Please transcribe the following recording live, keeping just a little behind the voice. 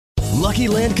Lucky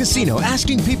Land Casino,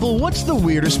 asking people, what's the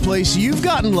weirdest place you've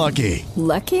gotten lucky?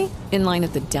 Lucky? In line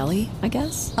at the deli, I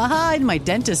guess? Aha, in my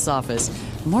dentist's office.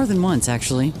 More than once,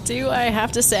 actually. Do I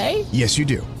have to say? Yes, you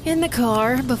do. In the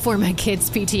car before my kids'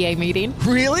 PTA meeting.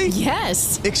 Really?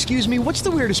 Yes. Excuse me, what's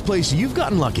the weirdest place you've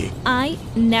gotten lucky? I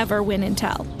never win and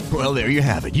tell. Well, there you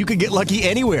have it. You can get lucky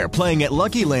anywhere, playing at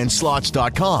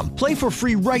LuckyLandSlots.com. Play for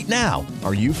free right now.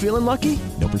 Are you feeling lucky?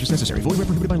 No purchase necessary. Void where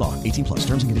prohibited by law. 18 plus.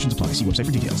 Terms and conditions apply. See website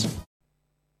for details.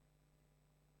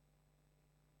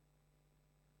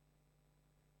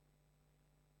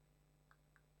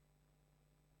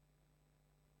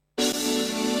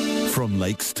 From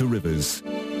lakes to rivers,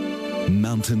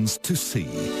 mountains to sea.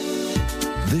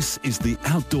 This is the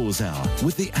Outdoors Hour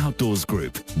with the Outdoors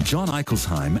Group, John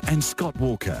Eichelsheimer and Scott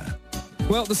Walker.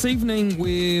 Well, this evening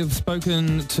we've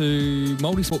spoken to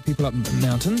multi-sport people up in the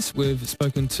mountains. We've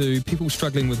spoken to people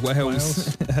struggling with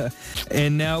whales.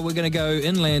 And now we're going to go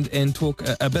inland and talk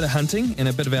a bit of hunting and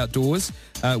a bit of outdoors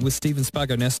with Stephen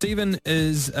Spargo. Now, Stephen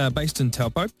is based in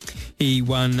Taupo. He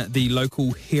won the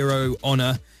local hero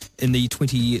honour in the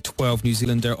 2012 New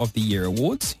Zealander of the Year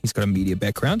Awards. He's got a media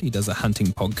background. He does a hunting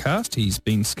podcast. He's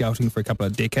been scouting for a couple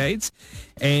of decades.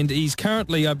 And he's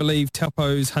currently, I believe,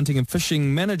 Taupo's hunting and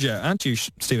fishing manager, aren't you,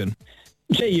 Stephen?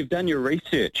 Gee, you've done your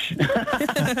research. So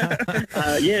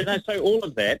all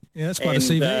of that. Yeah, that's quite a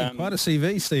CV. Quite a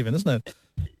CV, Stephen, isn't it?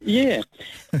 Yeah.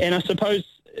 And I suppose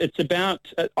it's about...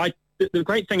 the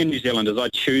great thing in New Zealand is I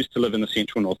choose to live in the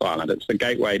central North Island. It's the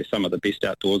gateway to some of the best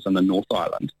outdoors in the North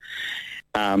Island.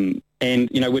 And,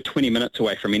 you know, we're 20 minutes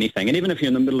away from anything. And even if you're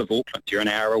in the middle of Auckland, you're an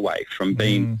hour away from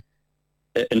being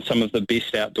in some of the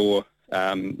best outdoor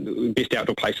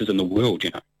places in the world, you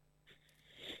know.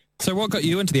 So what got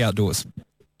you into the outdoors?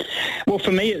 Well,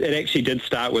 for me, it actually did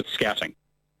start with scouting.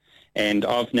 And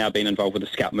I've now been involved with the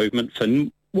Scout movement for,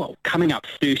 coming up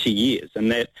 30 years.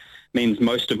 And that means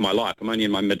most of my life. I'm only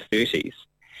in my mid-30s.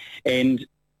 And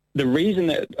the reason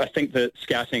that I think that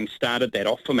scouting started that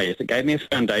off for me is it gave me a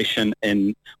foundation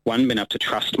in, one, being able to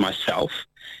trust myself,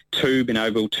 two, being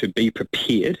able to be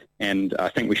prepared, and I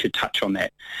think we should touch on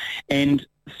that, and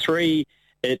three,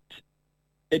 it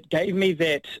gave me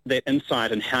that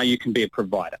insight in how you can be a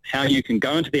provider, how you can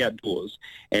go into the outdoors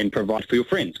and provide for your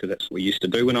friends, because that's what we used to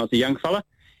do when I was a young fella,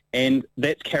 and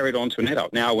that's carried on to an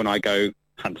adult. Now when I go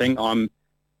hunting, I'm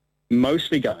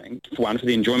mostly going, for one, for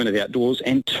the enjoyment of the outdoors,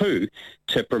 and two,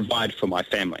 to provide for my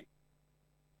family.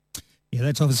 Yeah,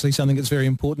 that's obviously something that's very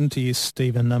important to you,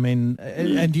 Stephen. I mean,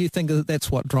 and do you think that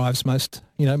that's what drives most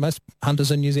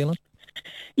hunters in New Zealand?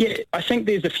 Yeah, I think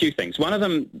there's a few things. One of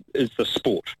them is the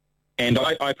sport, and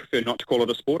I prefer not to call it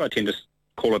a sport. I tend to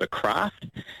call it a craft.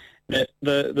 That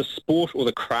the sport or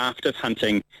the craft of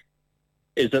hunting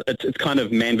it's kind of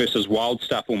man versus wild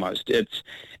stuff almost. It's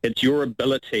your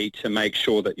ability to make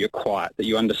sure that you're quiet, that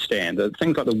you understand.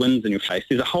 Things like the winds in your face.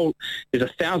 There's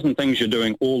 1,000 things you're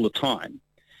doing all the time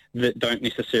that don't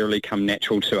necessarily come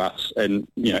natural to us in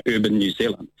urban New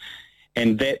Zealand,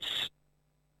 and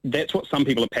that's what some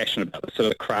people are passionate about, the sort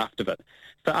of the craft of it.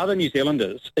 For other New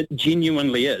Zealanders, it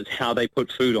genuinely is how they put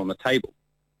food on the table.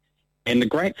 And the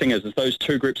great thing is those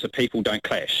two groups of people don't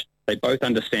clash. They both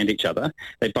understand each other.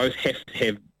 They both have to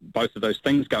have both of those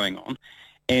things going on.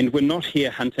 And we're not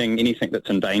here hunting anything that's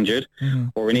endangered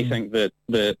or anything that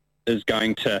is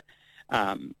going to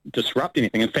disrupt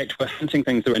anything. In fact, we're hunting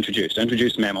things that are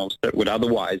introduced mammals that would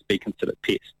otherwise be considered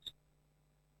pests.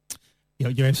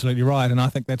 You're absolutely right, and I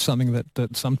think that's something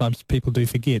that sometimes people do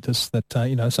forget, is that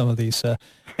some of these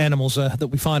animals that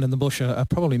we find in the bush are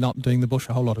probably not doing the bush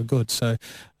a whole lot of good. So,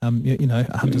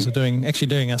 hunters are actually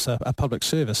doing us a public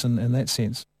service in that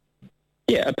sense.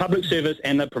 Yeah, a public service,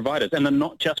 and they're providers, and they're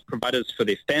not just providers for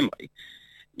their family.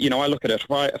 I look at it,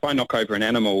 if I knock over an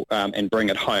animal and bring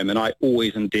it home, and I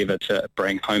always endeavour to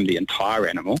bring home the entire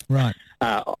animal. Right.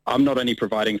 I'm not only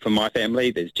providing for my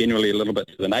family, there's generally a little bit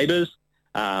to the neighbours.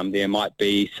 There might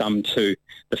be some to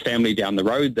the family down the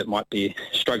road that might be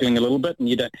struggling a little bit, and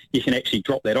you can actually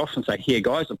drop that off and say, "Here,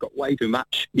 guys, I've got way too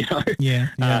much,"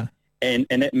 Yeah. And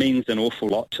that means an awful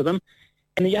lot to them.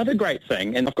 And the other great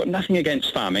thing, and I've got nothing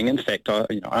against farming. In fact, I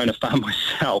own a farm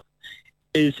myself.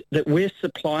 Is that we're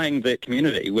supplying the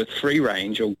community with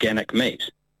free-range organic meat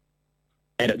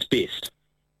at its best.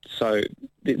 So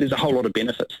there's a whole lot of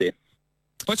benefits there.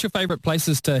 What's your favourite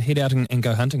places to head out and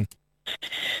go hunting?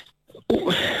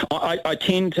 I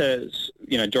tend to,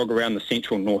 jog around the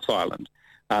central North Island.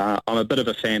 I'm a bit of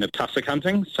a fan of tussock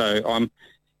hunting, so I'm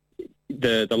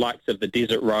the likes of the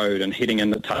Desert Road and heading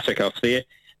in the tussock off there.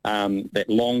 That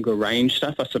longer range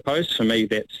stuff, I suppose, for me,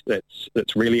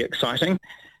 that's really exciting.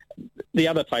 the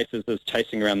other places is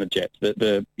chasing around the Japs.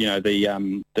 The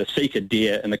Sika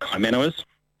deer and the Kaimanawas,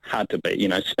 hard to beat. In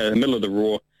the middle of the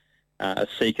roar, a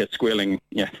Sika squealing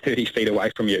 30 feet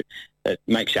away from you, it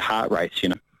makes your heart race.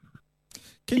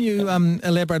 Can you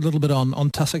elaborate a little bit on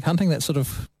tussock hunting? That sort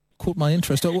of caught my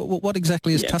interest. What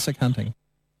exactly is tussock hunting?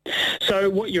 So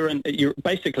what you're in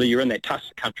that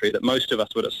tussock country that most of us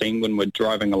would have seen when we're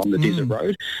driving along the desert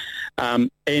road.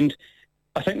 And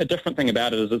I think the different thing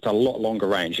about it is it's a lot longer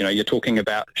range. You're talking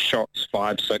about shots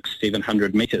 500, 600,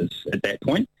 700 metres at that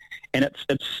point. And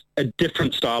it's a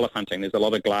different style of hunting. There's a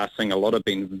lot of glassing, a lot of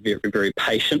being very, very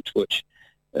patient, which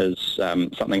is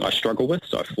something I struggle with,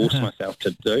 so I force myself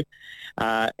to do.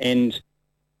 And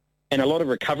a lot of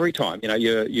recovery time.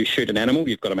 You shoot an animal,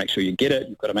 you've got to make sure you get it,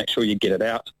 you've got to make sure you get it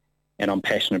out. And I'm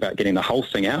passionate about getting the whole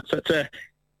thing out. So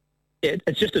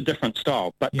it's just a different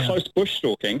style. But close bush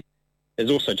stalking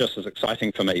is also just as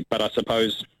exciting for me. But I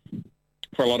suppose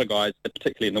for a lot of guys,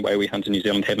 particularly in the way we hunt in New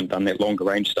Zealand, haven't done that longer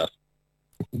range stuff.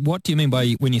 What do you mean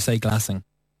by when you say glassing?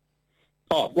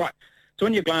 Oh, right. So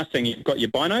when you're glassing, you've got your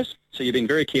binos, so you're being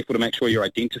very careful to make sure you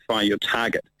identify your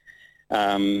target.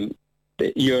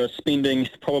 You're spending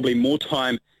probably more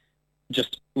time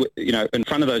just, in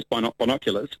front of those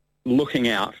binoculars, looking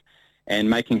out and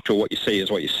making sure what you see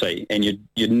is what you see. And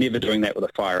you're never doing that with a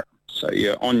firearm. So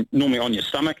you're normally on your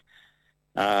stomach,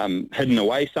 hidden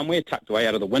away somewhere, tucked away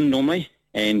out of the wind normally,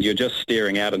 and you're just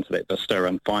staring out into that vista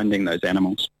and finding those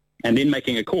animals. And then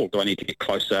making a call. Do I need to get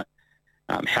closer?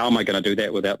 How am I going to do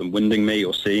that without them winding me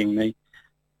or seeing me?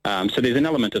 So there's an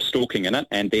element of stalking in it,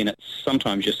 and then it's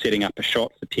sometimes you're setting up a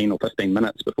shot for 10 or 15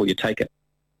 minutes before you take it.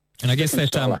 And I guess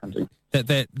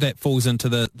that falls into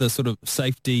the sort of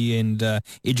safety and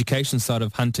education side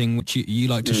of hunting, which you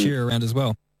like to share around as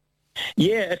well.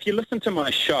 Yeah, if you listen to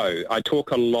my show, I talk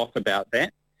a lot about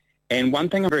that. And one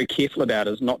thing I'm very careful about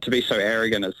is not to be so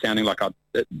arrogant as sounding like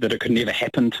that it could never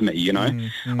happen to me,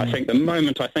 I think the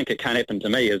moment I think it can't happen to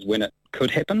me is when it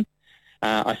could happen.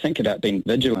 I think about being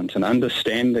vigilant and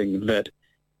understanding that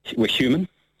we're human.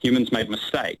 Humans make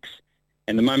mistakes.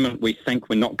 And the moment we think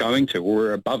we're not going to or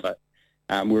we're above it,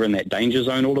 we're in that danger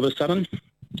zone all of a sudden.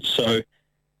 So,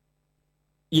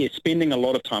 yeah, spending a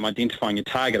lot of time identifying your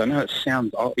target. I know it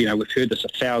sounds, we've heard this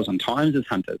 1,000 times as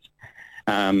hunters.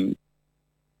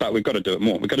 But we've got to do it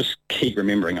more. We've got to keep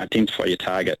remembering, identify your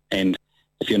target. And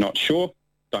if you're not sure,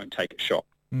 don't take a shot.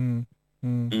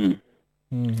 Absolutely.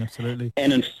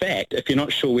 And in fact, if you're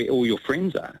not sure where all your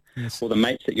friends are or the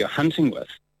mates that you're hunting with,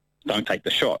 don't take the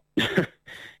shot. Because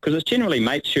it's generally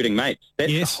mates shooting mates.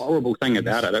 That's the horrible thing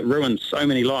about it. It ruins so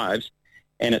many lives.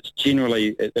 And it's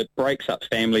generally, it breaks up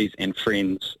families and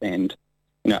friends and,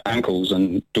 uncles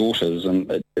and daughters.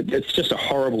 And it's just a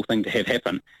horrible thing to have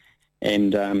happen.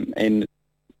 And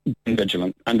being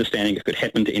vigilant, understanding it could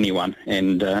happen to anyone,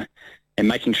 and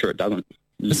making sure it doesn't.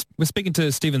 We're speaking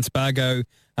to Stephen Spargo,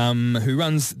 who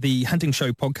runs the Hunting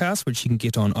Show podcast, which you can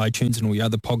get on iTunes and all your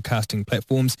other podcasting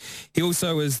platforms. He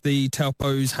also is the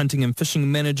Taupo's hunting and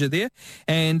fishing manager there.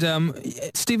 And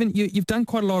Stephen, you've done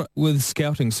quite a lot with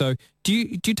scouting. So do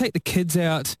you take the kids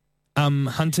out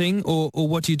hunting, or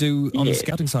what do you do on the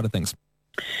scouting side of things?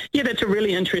 Yeah, that's a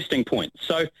really interesting point.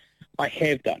 So I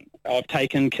have done. I've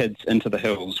taken kids into the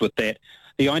hills with that,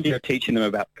 the idea of teaching them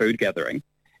about food gathering.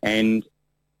 And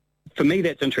for me,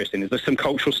 that's interesting. There's some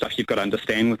cultural stuff you've got to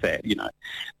understand with that,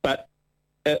 But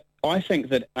I think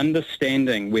that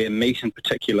understanding where meat in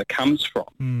particular comes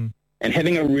from and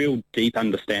having a real deep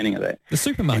understanding of that. The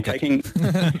supermarket.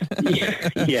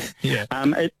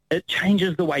 It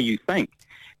changes the way you think.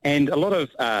 And a lot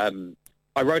of...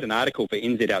 I wrote an article for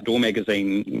NZ Outdoor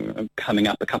magazine coming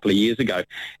up a couple of years ago,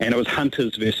 and it was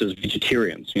hunters versus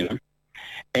vegetarians,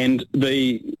 And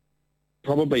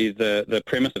probably the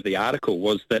premise of the article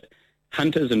was that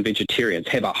hunters and vegetarians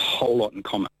have a whole lot in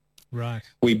common. Right.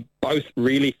 We both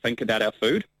really think about our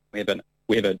food. We have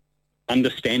an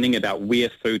understanding about where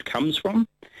food comes from,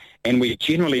 and we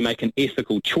generally make an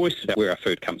ethical choice about where our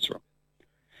food comes from.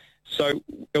 So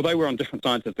although we're on different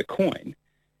sides of the coin,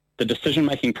 the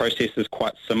decision-making process is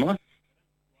quite similar.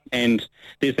 And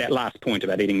there's that last point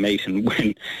about eating meat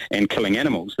and killing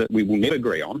animals that we will never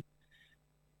agree on.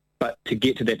 But to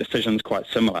get to that decision is quite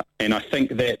similar. And I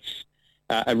think that's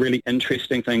a really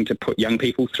interesting thing to put young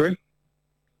people through.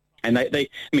 And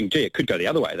it could go the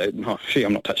other way.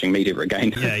 I'm not touching meat ever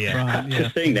again.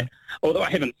 Just seeing that. Although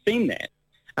I haven't seen that,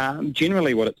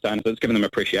 generally what it's done is it's given them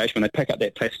appreciation. When they pick up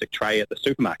that plastic tray at the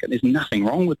supermarket, there's nothing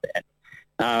wrong with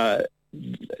that.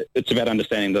 It's about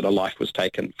understanding that a life was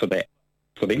taken for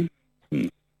them.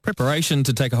 Preparation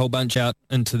to take a whole bunch out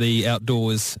into the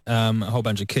outdoors, a whole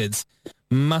bunch of kids,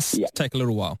 must take a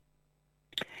little while.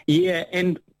 Yeah,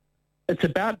 and it's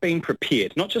about being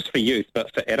prepared, not just for youth,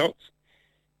 but for adults.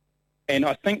 And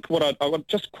I think I would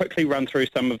just quickly run through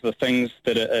some of the things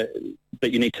that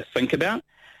you need to think about.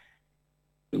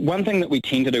 One thing that we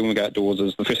tend to do when we go outdoors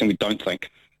is the first thing we don't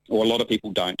think, or a lot of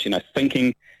people don't.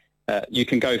 Thinking, you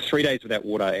can go 3 days without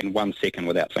water and 1 second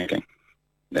without thinking,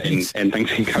 and things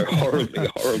can go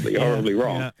horribly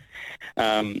wrong.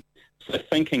 Yeah. So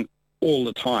thinking all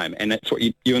the time, and that's what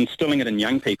you're instilling it in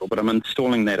young people, but I'm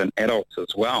installing that in adults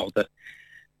as well, that,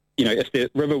 if the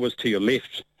river was to your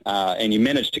left and you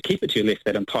managed to keep it to your left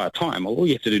that entire time, well, all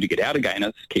you have to do to get out again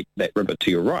is keep that river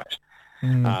to your right.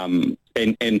 And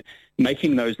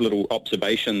making those little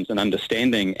observations and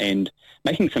understanding and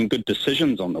making some good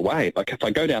decisions on the way. Like, if I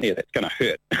go down here, that's going to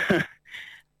hurt.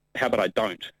 How about I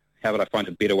don't? How about I find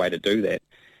a better way to do that?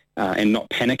 And not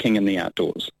panicking in the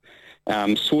outdoors.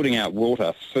 Sorting out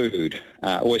water, food.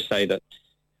 I always say that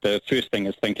the first thing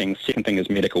is thinking, second thing is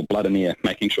medical, blood and air,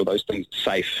 making sure those things are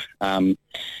safe.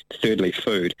 Thirdly,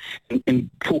 food. And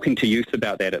talking to youth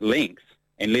about that at length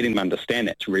and letting them understand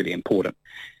that's really important.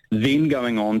 Then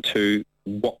going on to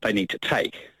what they need to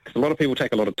take. Because a lot of people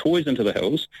take a lot of toys into the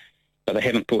hills, but they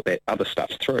haven't thought that other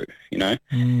stuff through,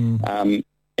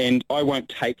 And I won't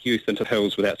take youth into the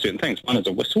hills without certain things. One is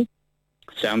a whistle.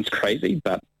 Sounds crazy,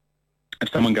 but if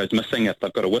someone goes missing, if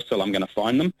they've got a whistle, I'm going to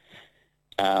find them.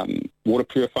 Water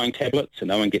purifying tablets, so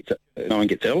no one gets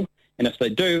ill. And if they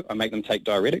do, I make them take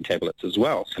diuretic tablets as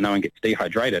well, so no one gets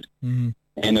dehydrated.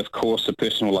 And of course, a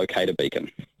personal locator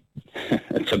beacon.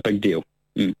 It's a big deal.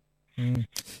 In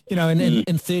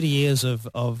 30 years of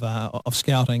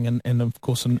scouting and of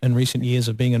course in recent years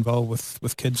of being involved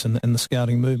with kids in the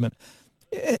scouting movement,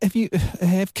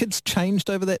 have kids changed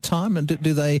over that time, and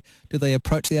do they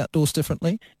approach the outdoors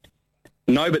differently?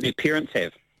 No, but their parents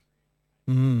have.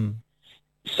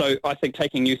 So I think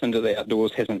taking youth into the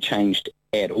outdoors hasn't changed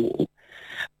at all.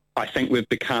 I think we've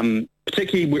become,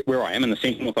 particularly where I am in the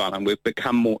Central North Island, we've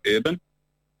become more urban.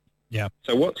 Yeah.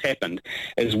 So what's happened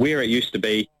is where it used to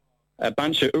be a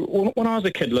bunch of, when I was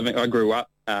a kid I grew up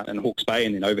in Hawke's Bay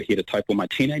and then over here to Taupo my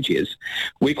teenage years,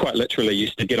 we quite literally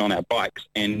used to get on our bikes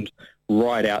and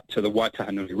ride out to the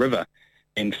Waitahanui River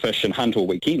and fish and hunt all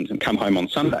weekends and come home on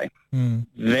Sunday.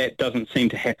 That doesn't seem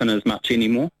to happen as much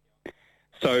anymore.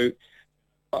 So,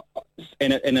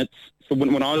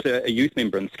 when I was a youth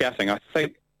member in scouting, I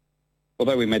think,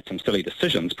 although we made some silly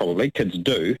decisions, probably kids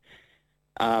do,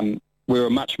 we were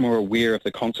much more aware of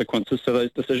the consequences to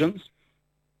those decisions.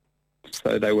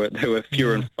 So they were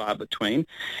fewer and far between.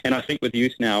 And I think with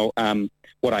youth now,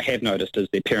 what I have noticed is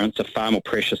their parents are far more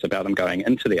precious about them going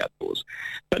into the outdoors,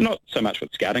 but not so much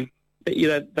with scouting.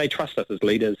 They trust us as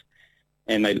leaders,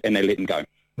 and they let them go.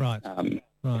 Right.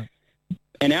 Right.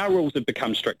 And our rules have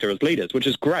become stricter as leaders, which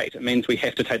is great. It means we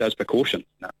have to take those precautions.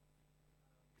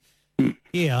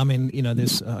 Yeah, I mean,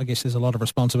 I guess there's a lot of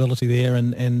responsibility there,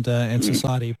 and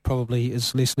society probably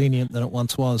is less lenient than it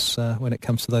once was when it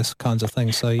comes to those kinds of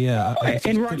things. So yeah,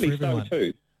 and rightly so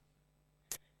too.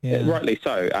 Yeah, rightly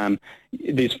so.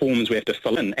 There's forms we have to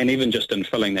fill in, and even just in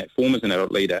filling that form as an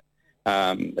adult leader,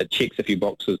 it checks a few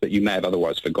boxes that you may have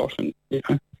otherwise forgotten.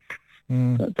 So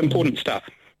it's important stuff.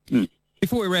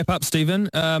 Before we wrap up, Stephen,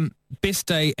 best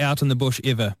day out in the bush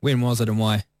ever. When was it and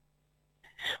why?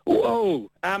 Whoa.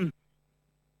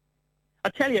 I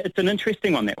tell you, it's an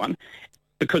interesting one, that one,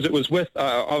 because it was with,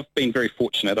 I've been very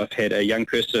fortunate. I've had a young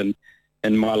person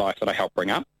in my life that I helped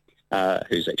bring up,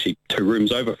 who's actually 2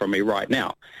 rooms over from me right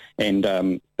now. And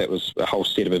that was a whole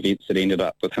set of events that ended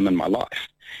up with him in my life.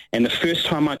 And the first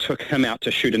time I took him out to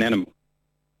shoot an animal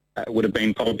would have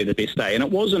been probably the best day. And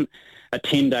it wasn't a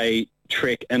 10-day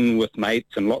trek in with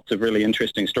mates and lots of really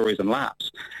interesting stories and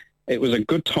laughs. It was a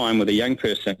good time with a young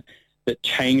person that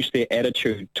changed their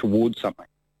attitude towards something.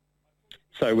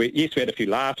 So we had a few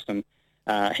laughs, and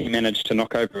he managed to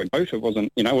knock over a goat. It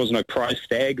wasn't no prize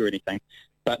stag or anything,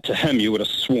 but to him you would have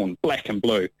sworn black and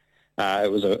blue.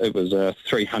 It was a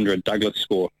 300 Douglas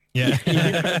score. Yeah.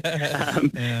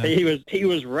 He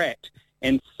was rapt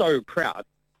and so proud,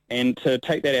 and to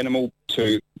take that animal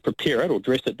to prepare it or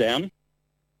dress it down,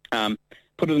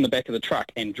 put it in the back of the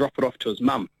truck and drop it off to his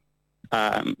mum,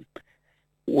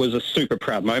 was a super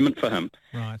proud moment for him.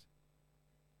 Right.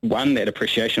 1, that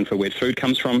appreciation for where food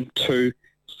comes from. 2,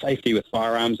 safety with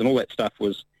firearms and all that stuff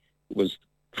was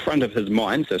front of his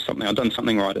mind. So I've done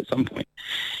something right at some point.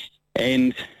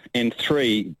 And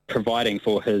 3, providing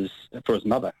for his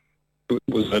mother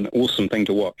was an awesome thing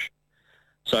to watch.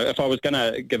 So if I was going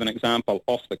to give an example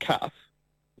off the cuff,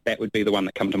 that would be the one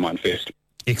that come to mind first.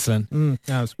 Excellent.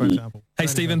 That's a great example. Hey,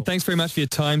 Stephen, thanks very much for your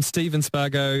time. Stephen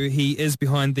Spargo, he is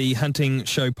behind the Hunting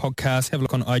Show podcast. Have a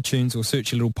look on iTunes or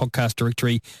search your little podcast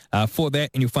directory for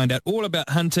that, and you'll find out all about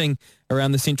hunting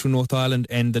around the central North Island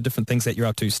and the different things that you're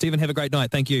up to. Stephen, have a great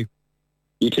night. Thank you.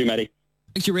 You too, Matty.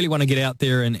 If you really want to get out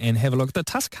there and have a look, the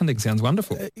tusk hunting sounds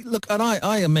wonderful. Look, and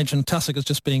I imagine tussock as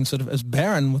just being sort of as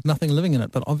barren with nothing living in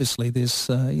it, but obviously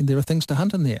there are things to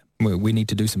hunt in there. Well, we need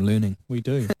to do some learning. We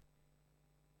do.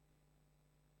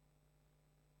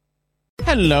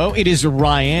 Hello, it is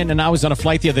Ryan, and I was on a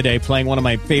flight the other day playing one of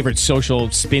my favorite social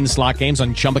spin slot games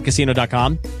on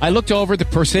ChumbaCasino.com. I looked over at the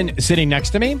person sitting next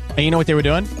to me, and you know what they were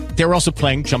doing? They were also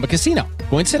playing Chumba Casino.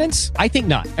 Coincidence? I think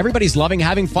not. Everybody's loving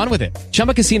having fun with it.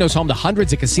 Chumba Casino is home to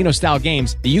hundreds of casino-style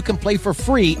games that you can play for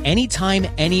free anytime,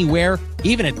 anywhere,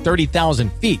 even at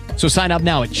 30,000 feet. So sign up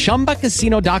now at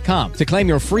ChumbaCasino.com to claim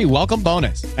your free welcome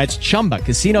bonus. That's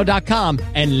ChumbaCasino.com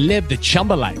and live the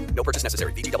Chumba life. No purchase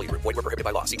necessary. VGW. Void where prohibited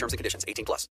by law. See terms and conditions. 18+.